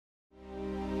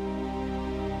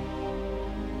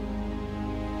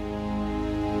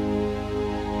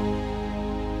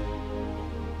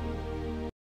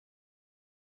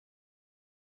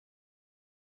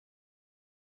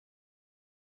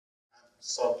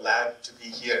so glad to be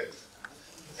here.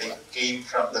 I came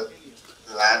from the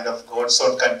land of God's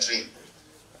own country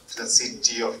to the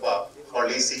city of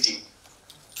Holy City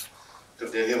to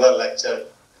deliver lecture,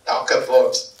 talk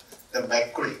about the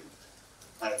𝘉𝐿𝐴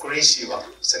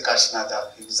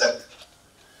Sakashanada himself,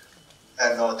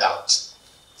 and no doubt.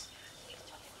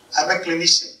 I'm a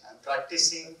clinician. I'm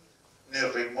practicing in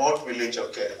a remote village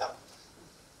of Kerala.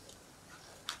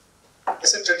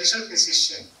 As a traditional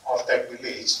physician of that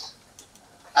village,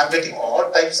 I'm getting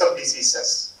all types of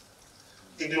diseases,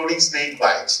 including snake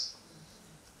bite,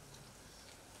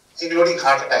 including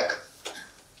heart attack.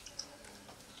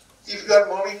 If you are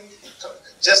moving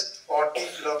just 40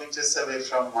 kilometers away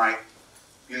from my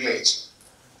village,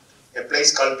 a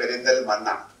place called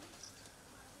Perindalmanna,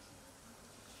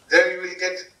 there you will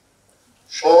get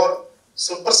 4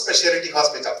 super specialty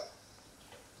hospitals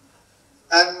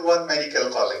and 1 medical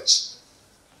college.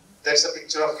 That's a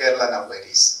picture of Kerala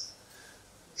nowadays.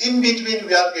 In between,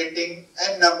 we are getting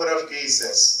a number of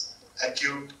cases,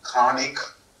 acute, chronic,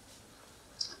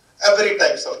 every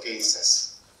types of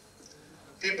cases.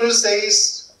 People say,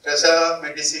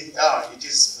 medicine,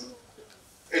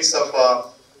 it's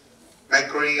of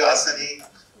mercury, arsenic,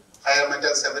 higher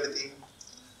metals, everything.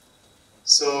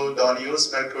 So don't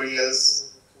use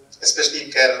mercurials, especially in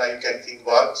Kerala. You can think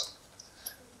what?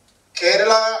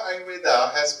 Kerala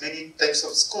Ayurveda has many types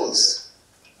of schools.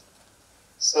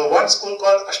 So one school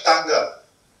called Ashtanga,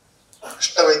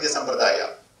 Ashtavaidya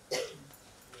Sampradaya.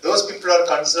 Those people are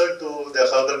concerned to the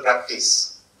herbal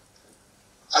practice.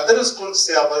 Other schools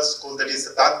say our school, that is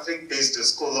the tantric based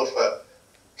school of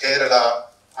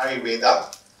Kerala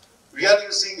Ayurveda. We are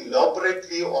using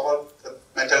elaborately all the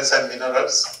metals and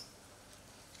minerals,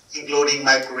 including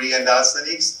mercury and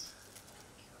arsenics,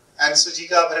 and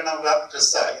Sujika Bharanava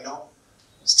Rasa,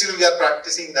 still we are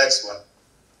practicing that one.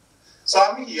 So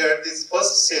I'm here, this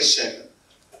first session,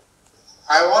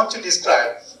 I want to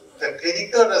describe the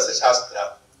clinical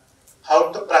Rasasastra,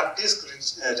 how to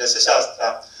practice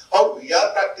Rasasastra, how we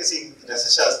are practicing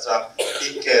Rasasastra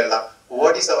in Kerala,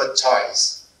 what is our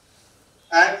choice,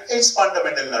 and its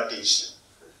fundamental notation.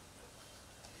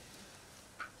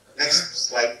 Next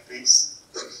slide, please.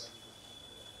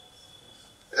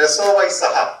 Raso vai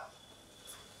saha.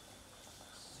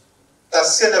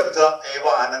 Tasya labdha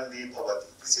eva anandi bhavati.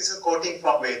 This is a quoting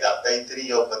from Veda,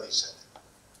 Taittiriya Upanishad.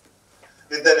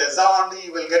 With the rasa only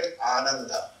you will get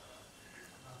ananda.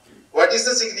 What is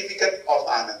the significance of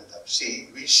ananda?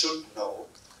 We should know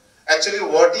actually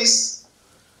what is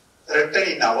written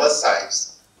in our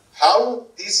science, how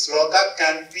this sloka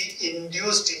can be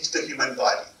induced into the human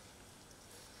body.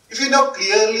 If you know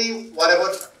clearly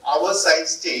whatever our science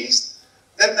states,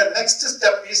 then the next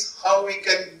step is how we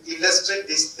can illustrate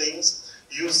these things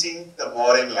using the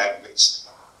modern language.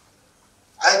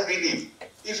 I believe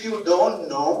if you don't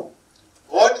know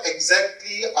what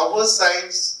exactly our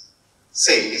science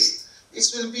says,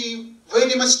 it will be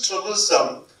very much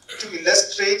troublesome to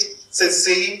illustrate the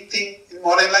same thing in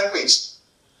modern language.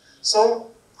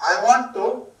 So I want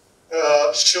to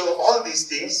show all these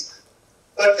things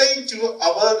pertain to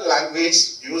our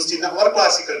language used in our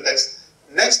classical text.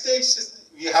 Next stage,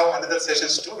 we have another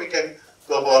sessions too. We can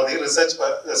go for the research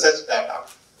data.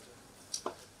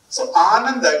 So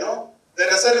Ananda, the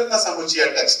Rasaratna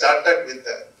Samuchaya text started with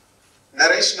the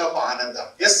narration of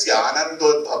Ananda. Yasya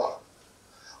Anandodbhava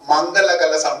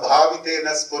Mangalakala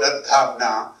Sambhavitena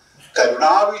Spuradhamna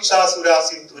Karunavichasura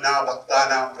Sindhuna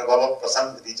Bhaktana Prabhava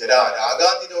Prasamdhi Jara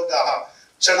Ragadirogaha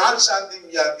Chanal Shantim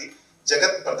Yati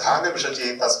Jagat Pradhana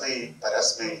Vishaje Tasmai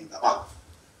Parasmai Namah.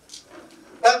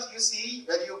 But you see,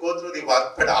 when you go through the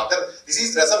Vagpada, this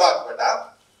is Rasa Vagpada.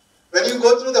 When you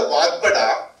go through the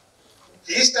Vagpada,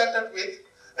 he started with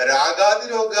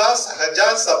Ragadiroga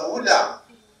Sahaja Samula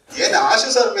Yena Ashu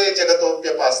Sarve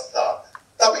Jagatopya Pasta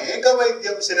Tameka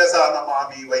Vaidyam Shirasa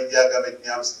Namami Vaidyaga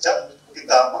Vidyam Scha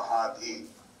Pita Mahadhi.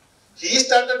 He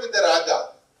started with the Raga.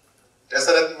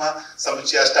 Rasaratma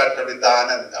Samuchaya started with the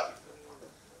Ananda.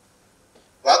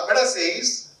 Vagpada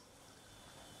says,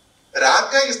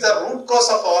 Raga is the root cause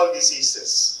of all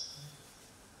diseases.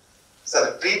 So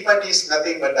the treatment is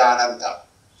nothing but Ananda.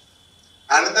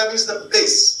 Ananda means the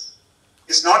bliss.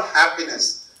 It's not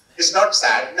happiness. It's not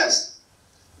sadness.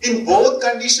 In both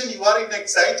conditions, you are in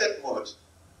excited mode.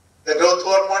 The growth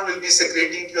hormone will be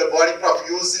secreting to your body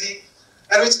profusely,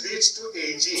 and which leads to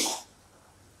aging.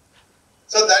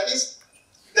 So that is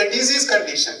the disease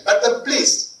condition. But the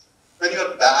bliss, when you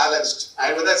are balanced,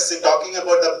 I was talking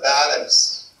about the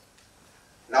balance.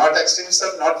 Not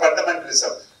extremism, not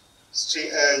fundamentalism.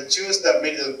 Choose the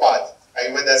middle path,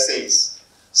 Ayurveda says.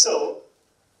 So,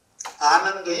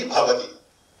 Anandai Bhavati.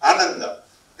 Ananda.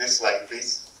 Next slide,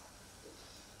 please.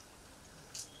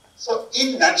 So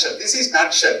in nutshell, this is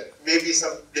nutshell, maybe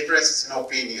some differences in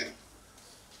opinion.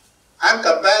 I am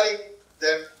comparing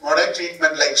the modern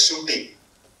treatment like shooting.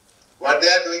 What they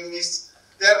are doing is,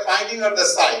 they are finding out the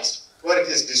site where it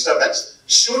is disturbance,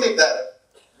 shoot it there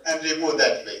and remove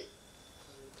that way.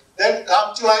 Then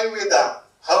come to Ayurveda,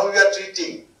 how we are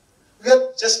treating. We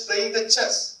are just playing the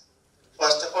chess.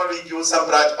 First of all, we give some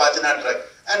Prajapachana drug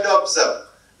and observe.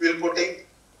 We will put in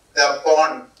the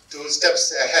pawn 2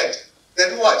 steps ahead.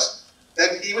 Then watch.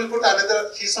 Then he will put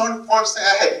his own pawns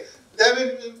ahead. Then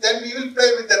we will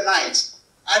play with the knights.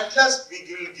 At last,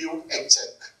 we will give a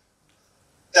check.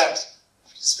 That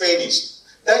is finished.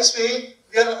 That's why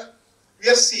we are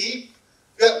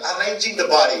arranging the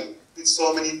body with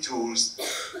so many tools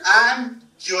and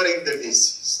curing the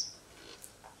disease.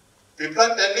 People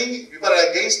are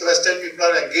against Western, people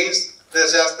are against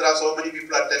Rasasastra, so many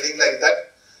people are telling like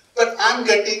that. But I'm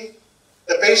getting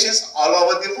the patients all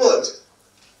over the world.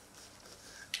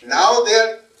 Now they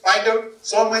are find out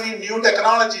so many new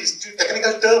technologies,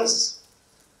 technical terms.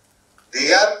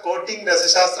 They are quoting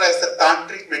Rasasastra as the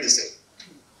tantric medicine.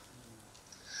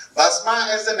 Bhasma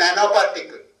as a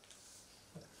nanoparticle.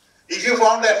 If you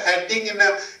found a heading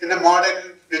in a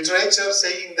modern literature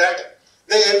saying that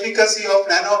the efficacy of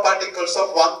nanoparticles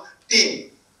of 1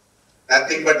 tin,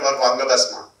 nothing but Vanga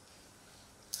Bhasma.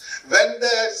 When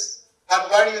the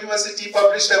Harvard University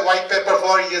published a white paper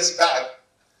 4 years back,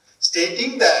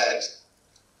 stating that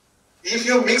if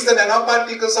you mix the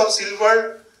nanoparticles of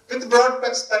silver with broad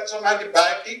spectrum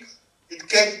antibiotics, it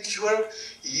can cure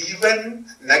even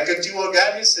negative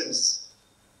organisms.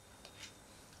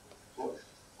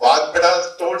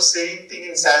 Vagpada told same thing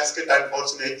in Sanskrit,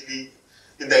 unfortunately,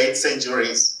 in the 8th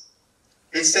centuries.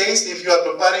 It says if you are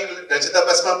preparing Rajata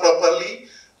Bhasma properly,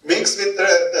 mix with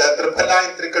Triphala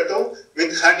and Trikato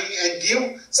with honey and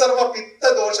give Sarva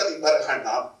Pitta Dosha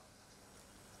Nibarhana.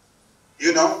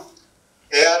 You know,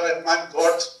 A.R. Rahman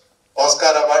got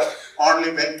Oscar Award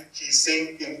only when he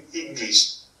sang in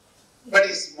English. But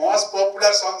his most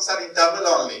popular songs are in Tamil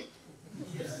only.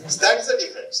 That's the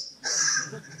difference.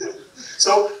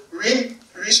 So we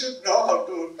should know how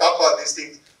to talk about these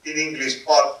things in English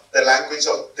or the language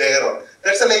of their own.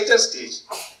 That's a later stage.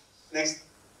 Next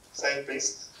slide,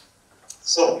 please.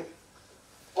 So,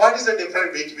 what is the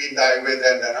difference between the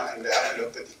Ayurveda and the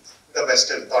allopathy? The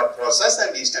Western thought process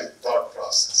and Eastern thought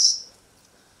process.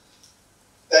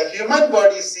 The human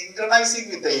body is synchronizing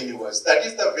with the universe. That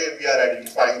is the way we are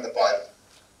identifying the body.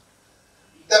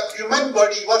 The human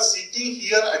body, you are sitting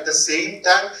here at the same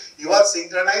time, you are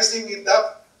synchronizing with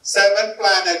the 7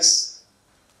 planets.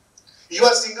 You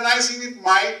are synchronizing with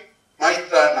my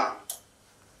prana.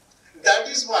 That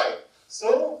is why.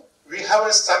 So, we have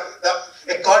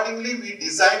accordingly we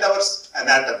designed our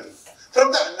anatomy.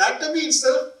 From the anatomy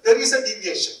itself, there is a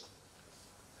deviation.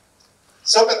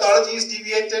 So, pathology is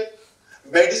deviated,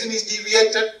 medicine is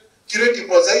deviated, curative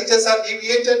procedures are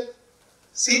deviated.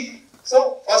 See,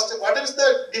 so first, what is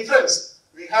the difference?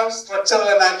 We have structural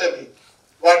anatomy.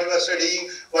 What you are studying,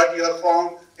 what you have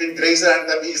found in Gray's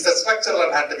anatomy is the structural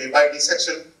anatomy. By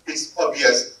dissection, it's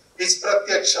obvious. It's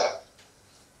pratyaksha.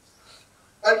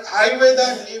 But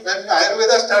Ayurveda, when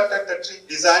Ayurveda started the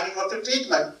designing of the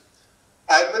treatment,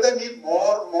 Ayurveda need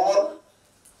more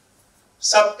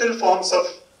subtle forms of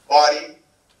body,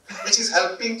 which is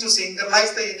helping to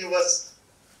synchronize the universe.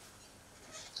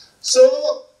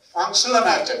 So, functional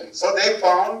anatomy. So, they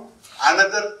found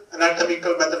another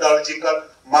anatomical methodology called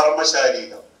Marma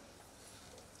Sharira.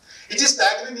 It is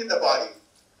stagnant in the body.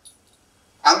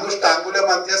 Angushta Angula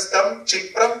Madhyastham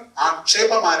Chipram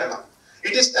Akshepa Marana.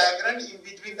 It is stagnant in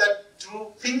between the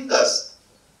 2 fingers.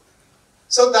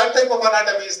 So, that type of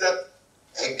anatomy is that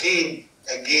again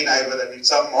Ayurveda needs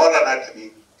some more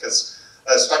anatomy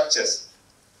structures.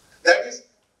 That is,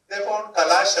 they found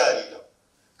Kala Shariram.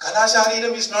 Kala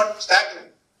Shariram is not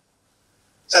stagnant.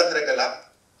 Chandra Kala,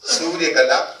 Surya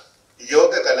Kala,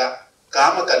 Yoga Kala,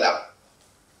 Kama Kala.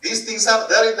 These things are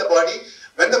there in the body.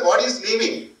 When the body is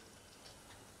leaving,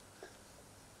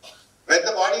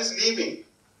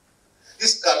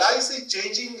 this Kala is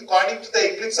changing according to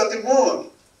the eclipse of the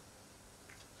moon.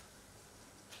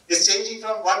 It's changing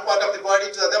from one part of the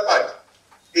body to the other part.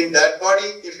 In that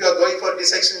body, if you are going for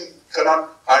dissection, you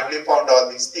cannot hardly find all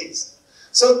these things.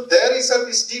 So there itself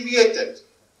is deviated.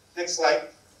 Next slide.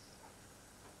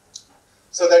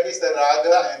 So that is the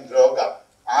Raga and Roga.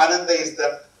 Ananda is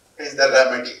the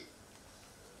remedy.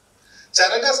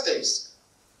 Charaka states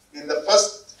in the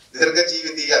first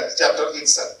𝑔𝐵 chapter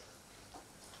itself,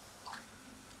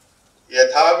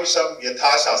 Yatha Visham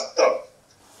Yatha Shastram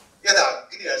Yatha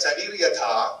Agni Sharir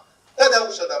Yatha Tad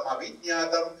Aushadam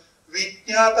Avidnyatam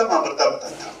Vidnyatam Amritam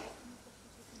Tatha.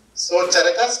 So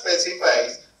Charaka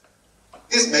specifies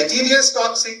this material is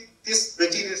toxic, this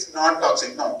material is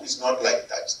non-toxic. No, it's not like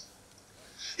that.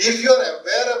 If you are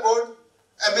aware about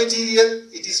a material,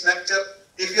 it is nectar.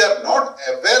 If you are not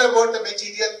aware about the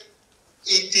material,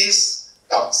 it is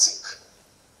toxic.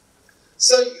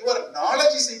 So your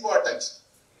knowledge is important.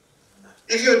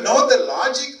 If you know the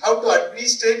logic how to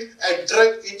administrate a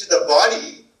drug into the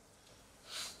body,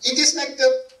 it is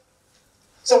nectar.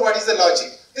 So what is the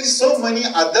logic? There is so many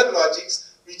other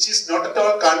logics which is not at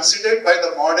all considered by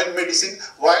the modern medicine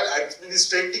while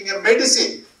administrating a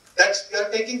medicine that we are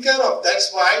taking care of.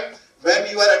 That's why when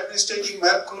you are administrating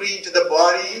mercury into the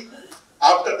body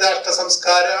after the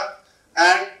Rasasastra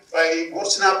and by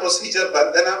Murchana procedure,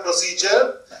 Bandhana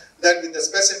procedure, then with the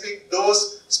specific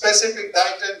dose, specific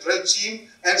diet and regime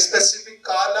and specific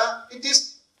kala, it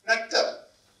is nectar.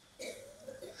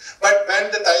 But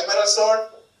when the thimerosal,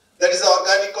 that is the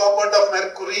organic compound of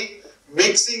mercury,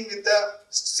 mixing with the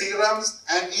serums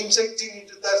and injecting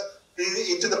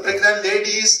into the pregnant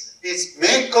ladies, is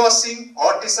may causing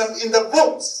autism in the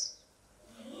wombs.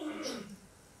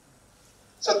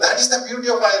 So that is the beauty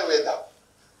of Ayurveda.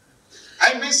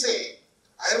 I may say,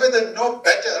 Ayurveda know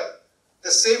better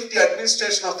the safety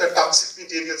administration of the toxic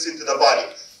materials into the body.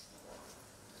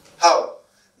 How?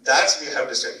 That we have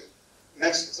to study.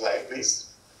 Next slide, please.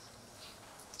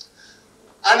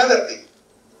 Another thing.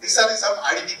 These are some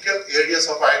analytical areas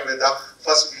of Ayurveda.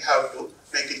 First, we have to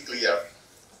make it clear.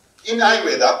 In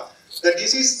Ayurveda, the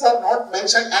diseases are not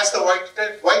mentioned as the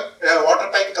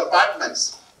watertight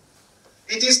compartments.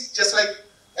 It is just like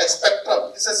a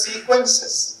spectrum. It's a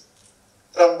sequences.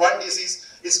 From one disease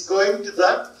is going to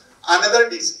the another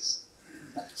disease.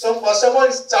 So first of all,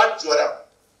 it starts Jwara.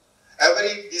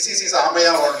 Every disease is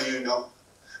Amaya only, you know.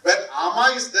 When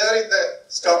Ama is there in the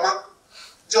stomach,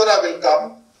 Jwara will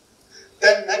come.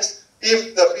 Then next,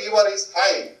 if the fever is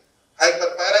high,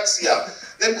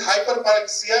 hyperpyrexia, then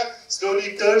hyperpyrexia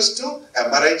slowly turns to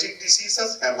hemorrhagic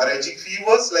diseases, hemorrhagic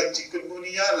fevers like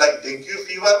chikungunya, like dengue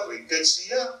fever,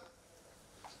 rickettsia.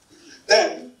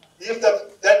 Then, if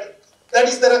that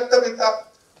is the Rakta-Pitta.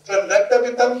 From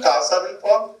Rakta-Pittam, Kasa will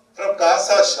form. From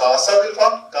Kasa, Shasa will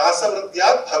form. Kasa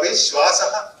Vrudyat Bhave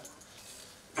Shvasaha.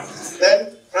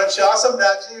 Then, from Shasam,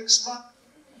 Rajyakshma.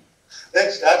 Then,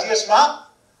 Rajyakshma,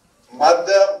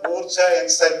 Madha, Murcha and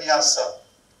Sannyasa.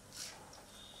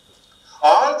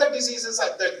 All the diseases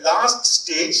at that last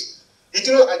stage, it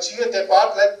will achieve a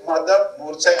part like Madha,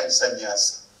 Murcha and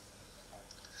Sannyasa.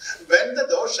 When the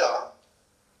dosha,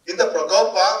 in the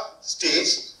Prakopa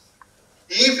stage,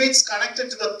 if it's connected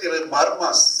to the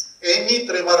Trimarmas, any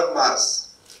Trimarmas,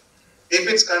 if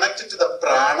it's connected to the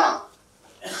Prana,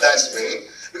 that's way,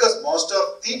 because most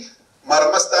of the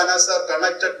Marmasthanas are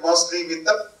connected mostly with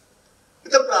the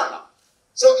Prana.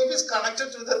 So if it's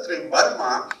connected to the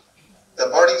Trimarma, the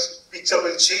body's picture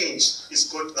will change. It's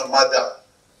good to the mother.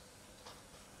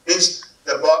 Means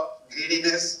the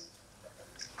greediness,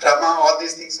 trauma, all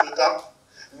these things will come.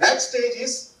 Next stage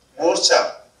is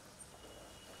Morcha.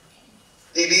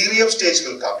 Delirium stage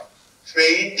will come.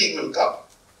 Fainting will come.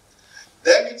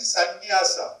 Then it's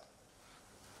Sannyasa.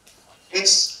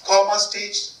 It's coma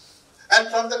stage. And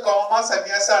from the coma,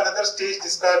 Sannyasa, another stage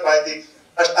described by the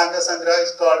Ashtanga Sangraha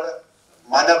is called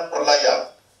Mana Pralaya.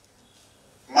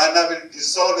 Mana will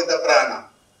dissolve with the prana.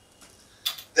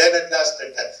 Then at last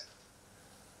the death.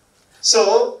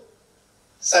 So,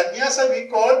 sannyasa we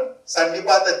call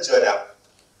Sannipata Jwara.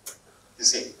 You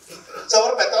see. So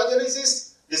our pathogenesis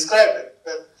is described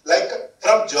like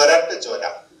from Jwara to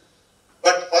Jwara.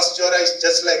 But first Jwara is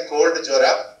just like cold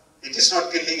Jwara. It is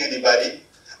not killing anybody.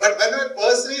 But when a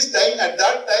person is dying at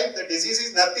that time, the disease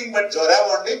is nothing but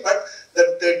Jwara only, but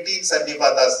the 13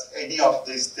 Sannipatas, any of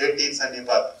these 13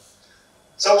 Sannipatas.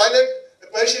 So while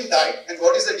a patient died, and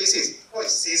what is the disease? Oh,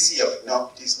 it's CCF.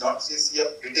 No, it is not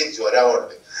CCF. It is Jwara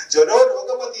only. Jwara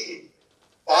rogapatihi,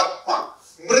 Parma,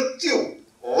 Mrityu,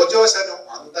 Ojosanu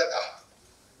Antaka.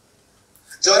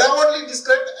 Jwara only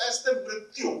described as the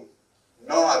Mrityu,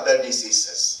 no other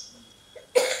diseases.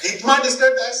 Hidma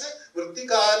described as a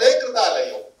Mritikale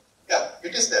Kritalayo. Yeah,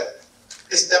 it is there.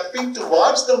 It is stepping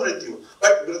towards the Mrityu.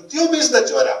 But Mrityu means the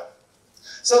Jwara.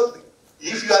 So,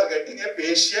 if you are getting a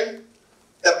patient,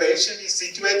 the patient is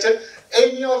situated,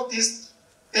 any of these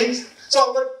things.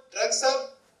 So our drugs are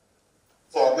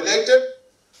formulated,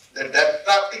 the drug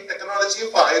crafting technology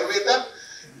of Ayurveda,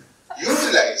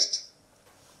 utilized,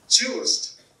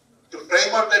 chosen to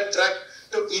frame out the drug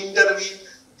to intervene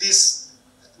these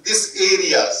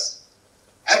areas.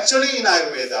 Actually in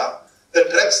Ayurveda, the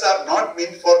drugs are not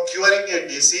meant for curing a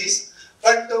disease,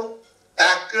 but to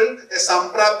tackle a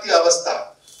samprapti avastha.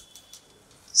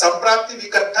 Samprapti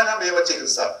vikattanam eva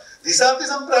chikitsa. These are the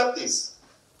sampraptis.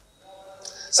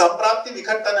 Samprapti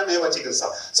vikhattanameva chikitsa.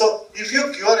 So, if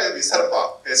you cure a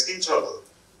visarpa, a skin trouble,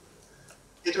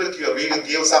 it will cure. We will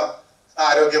give some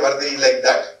𝑔𝑚𝐴𝑟𝑜𝑔𝑦 like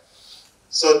that.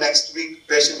 So, next week,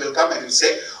 patient will come and will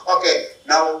say, okay,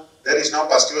 now there is no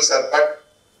pustule, sir, but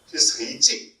it is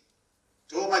itching.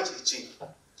 Too much itching.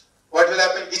 What will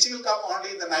happen? Itching will come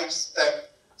only in the night time.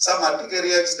 Some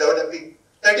urticaria is developing.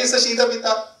 That is the Shita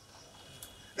Pitta.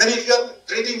 Then if you are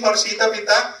treating for Shita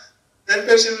Pitta, then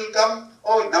patient will come,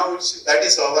 oh, now that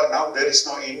is over. Now there is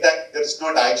no intact, there is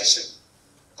no digestion,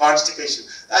 constipation.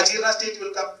 Ajirna state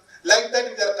will come. Like that,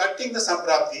 if they are cutting the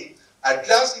samprapti, at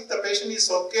last, if the patient is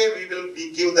okay, we will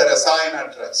give the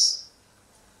rasayana drugs.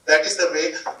 That is the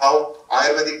way how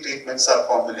Ayurvedic treatments are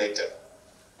formulated.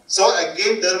 So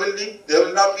again, there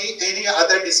will not be any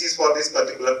other disease for this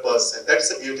particular person. That is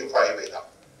the beauty of Ayurveda.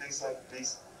 Next slide,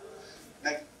 please.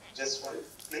 Next, just one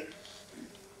click.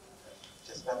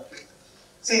 Just one click.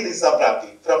 See this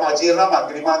samprapti. From Ajirnam,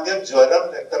 Agrimandhyam,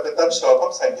 Jwaram, Rektapitam,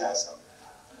 Shopam, Sannyasam.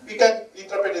 We can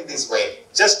interpret it this way,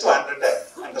 just to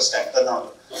understand the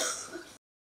knowledge.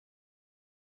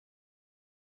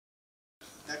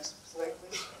 Next slide,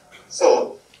 please.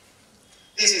 So,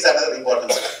 this is another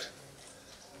important slide.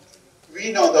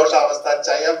 We know dosha avastha,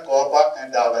 chayam, kopa,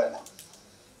 and avarana.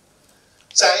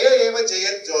 Chaya eva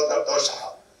jayat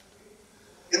dosha.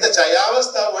 In the chaya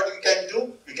avastha, what we can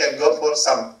do? We can go for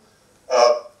some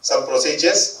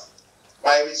procedures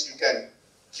by which you can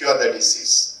cure the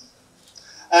disease.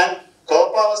 And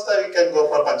kopa avastha, we can go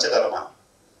for panchakarma.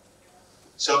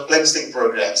 So cleansing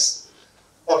programs.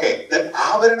 Okay, then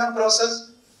avarana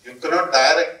process, you cannot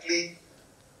directly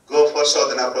go for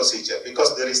shodhana procedure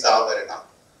because there is the avarana.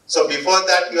 So before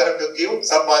that, you have to give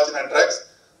some vajana drugs.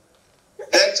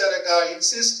 Then Charaka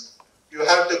insists, you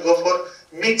have to go for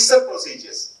mixer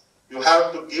procedures. You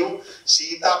have to give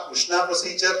Shita Ushna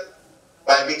procedure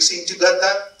by mixing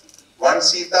together. One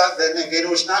Shita, then again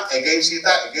Ushna, again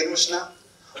Shita, again Ushna.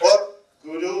 Or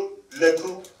Guru,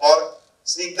 Lakhu, or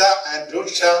Snigdha and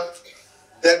Ruksha,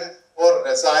 then or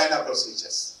Rasayana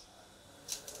procedures.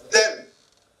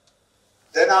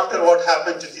 Then after what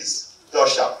happened to this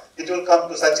dosha, it will come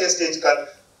to such a stage called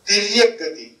Tiryak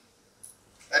Gati.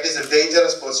 That is a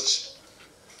dangerous position.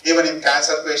 Even in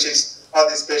cancer patients or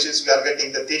these patients, we are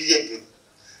getting the Tiryak Gati.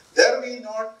 There we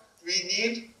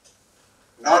need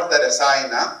not the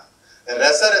Rasayana, the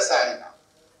Rasa Rasayana.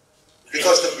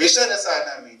 Because the Visha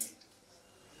Rasayana we need.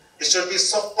 It should be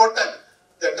so potent.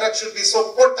 The drug should be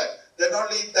so potent. Then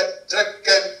only that drug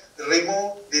can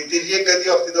remove the Tiryak Gati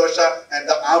of the dosha and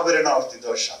the avarana of the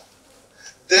dosha.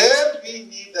 There we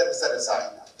need the Rasa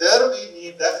Rasayana. There we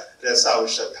need the Rasa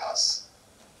Aushadhas.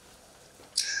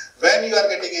 When you are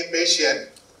getting a patient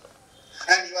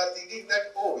and you are thinking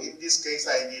that, oh, in this case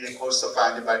I need a course of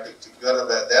antibiotic,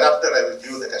 thereafter I will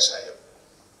give the Kashayam.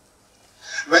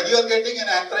 When you are getting an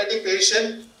arthritic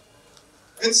patient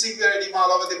with severe edema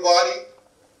all over the body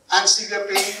and severe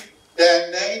pain, day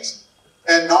and night,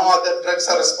 and no other drugs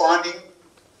are responding,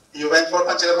 you went for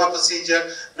Panchakarma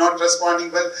procedure, not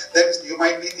responding well, then you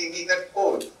might be thinking that,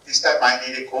 oh, this time I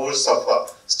need a course of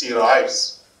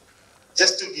steroids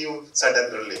just to give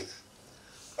sudden relief.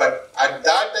 But at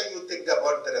that time you think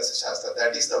about the Rasasastra.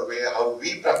 That is the way how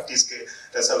we practice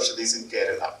Rasaushadhis in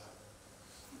Kerala.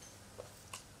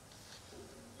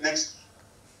 Next.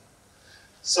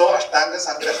 So Ashtanga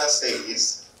Sangraha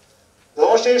says,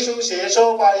 Dosheshu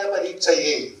Sheshopaya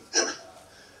Parichaye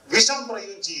Visham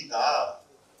Prayunjita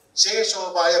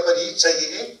Sheshopaya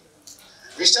Parichaye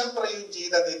Visham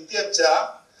Prayunjita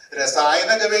Nityamcha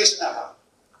Rasayana Gaveshnaha,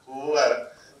 who are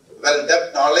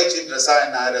well-depth knowledge in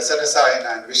Rasayana, Rasa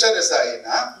Rasayana and Visha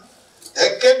Rasayana,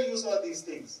 they can use all these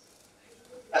things.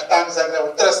 Ashtanga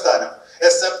Sangraha Uttarasthana. A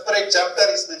separate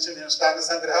chapter is mentioned in Ashtanga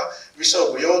Sangraha,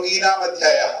 Vishwa-Yoginam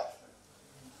Adhyaya.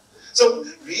 So,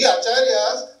 we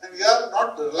Acharyas, and we are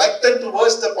not reluctant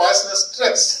towards the poisonous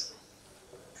drugs.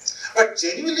 But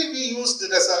genuinely we use the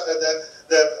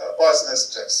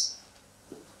poisonous drugs.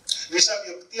 Visham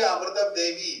yuktya amritam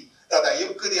devi tada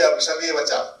yuktya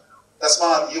vishamevacha.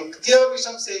 Tasmad yuktya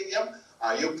visham sevyam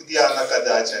ayuktya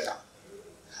nakadachana.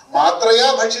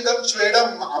 Matraya bhashidam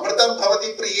shvedam amritam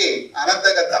bhavati priye.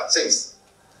 Anantagata says.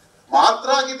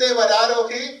 Matra gite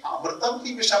vararohe amritam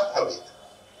hi visham bhavit.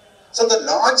 So the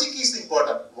logic is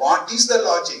important. What is the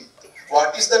logic?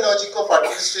 What is the logic of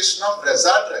administration of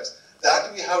Rasa drugs?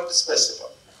 That we have to specify.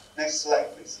 Next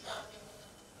slide, please.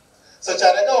 So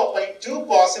Charaka opined two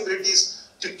possibilities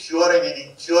to cure an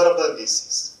incurable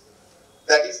disease.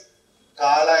 That is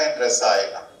Kala and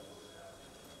Rasayana.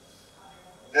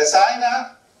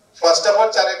 Rasayana, first of all,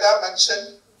 Charaka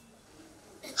mentioned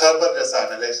herbal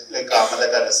rasayana, like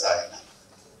Amalaka rasayana,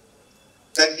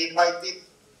 then he might be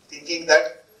thinking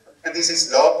that, and this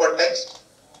is low potent.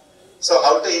 So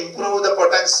how to improve the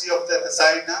potency of the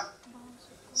rasayana?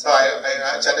 So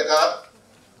Chataka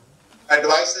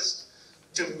advises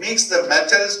to mix the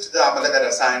metals to the Amalaka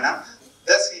rasayana.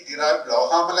 Thus he derived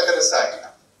Loha Amalaka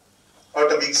rasayana. How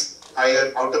to mix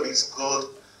iron, how to mix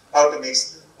gold, how to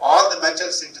mix all the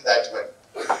metals into that one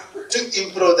to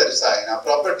improve the rasayana,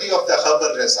 property of the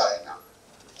herbal rasayana.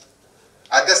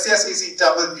 Agastya says in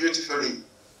Tamil beautifully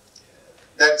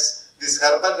that this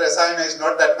herbal rasayana is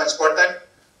not that much potent.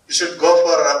 You should go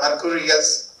for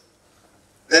mercurials.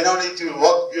 Then only it will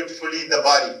work beautifully in the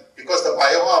body, because the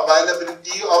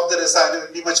bioavailability of the rasayana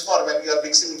will be much more when you are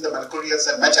mixing with the mercurials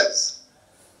and metals.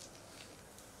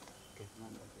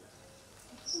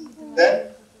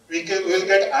 Then we will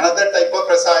get another type of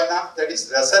rasayana, that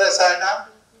is Rasasastra.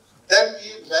 Then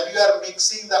when you are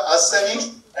mixing the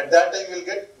arsenic, at that time you will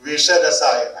get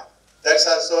𝘕𝘢𝘵. That's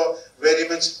also very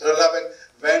much relevant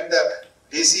when the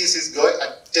disease is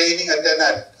attaining at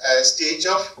a stage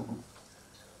of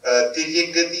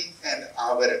𝘊𝑃𝑔𝑎𝑑𝑖 and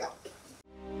𝑎varana.